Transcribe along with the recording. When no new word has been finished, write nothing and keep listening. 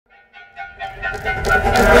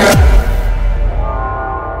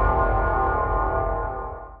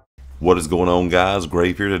What is going on, guys?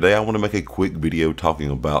 Grave here. Today I want to make a quick video talking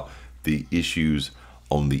about the issues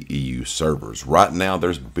on the EU servers. Right now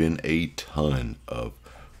there's been a ton of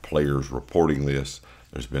players reporting this.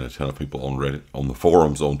 There's been a ton of people on Reddit, on the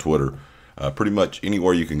forums, on Twitter, pretty much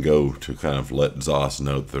anywhere you can go to kind of let ZOS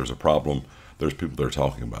know that there's a problem. There's people that are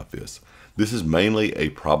talking about this. This is mainly a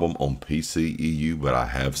problem on PC EU, but I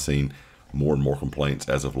have seen more and more complaints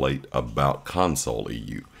as of late about console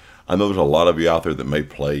EU. I know there's a lot of you out there that may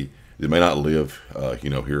play. It may not live,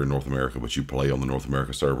 here in North America, but you play on the North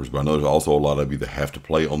America servers. But I know there's also a lot of you that have to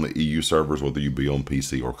play on the EU servers, whether you be on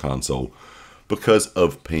PC or console, because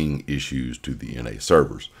of ping issues to the NA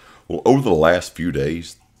servers. Well, over the last few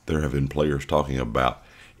days, there have been players talking about,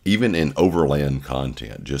 even in overland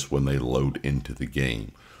content, just when they load into the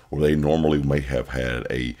game, where they normally may have had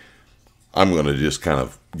I'm going to just kind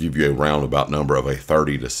of give you a roundabout number of a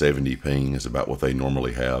 30 to 70 ping is about what they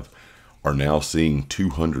normally have, are now seeing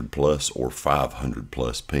 200 plus or 500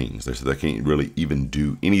 plus pings. They said they can't really even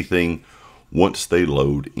do anything once they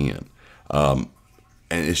load in. And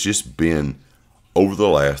it's just been over the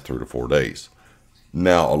last 3 to 4 days.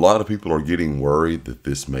 Now, a lot of people are getting worried that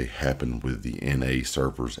this may happen with the NA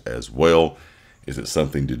servers as well. Is it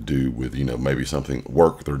something to do with, maybe something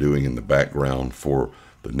work they're doing in the background for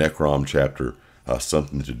the necrom chapter,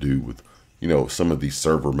 something to do with some of the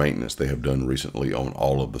server maintenance they have done recently on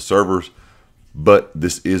all of the servers. But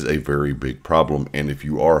this is a very big problem, and if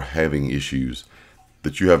you are having issues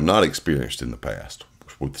that you have not experienced in the past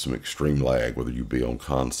with some extreme lag, whether you be on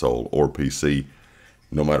console or PC,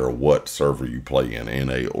 no matter what server you play in,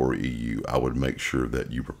 NA or EU, I would make sure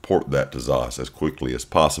that you report that to ZOS as quickly as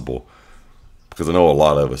possible, because I know a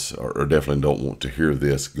lot of us are definitely don't want to hear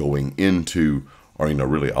this going into, or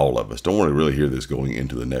really all of us don't want to really hear this going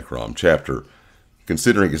into the necrom chapter,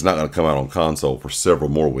 considering it's not going to come out on console for several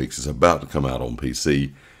more weeks. It's about to come out on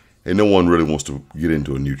PC, and no one really wants to get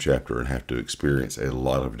into a new chapter and have to experience a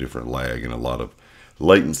lot of different lag and a lot of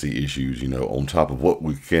latency issues, on top of what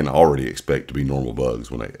we can already expect to be normal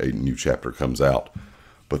bugs when a new chapter comes out.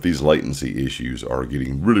 But these latency issues are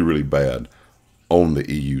getting really, really bad on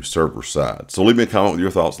the EU server side. So leave me a comment with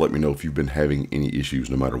your thoughts. Let me know if you've been having any issues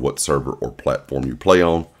no matter what server or platform you play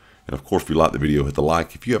on. And of course, if you like the video, hit the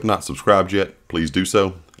like. If you have not subscribed yet, please do so.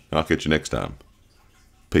 And I'll catch you next time.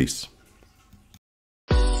 Peace.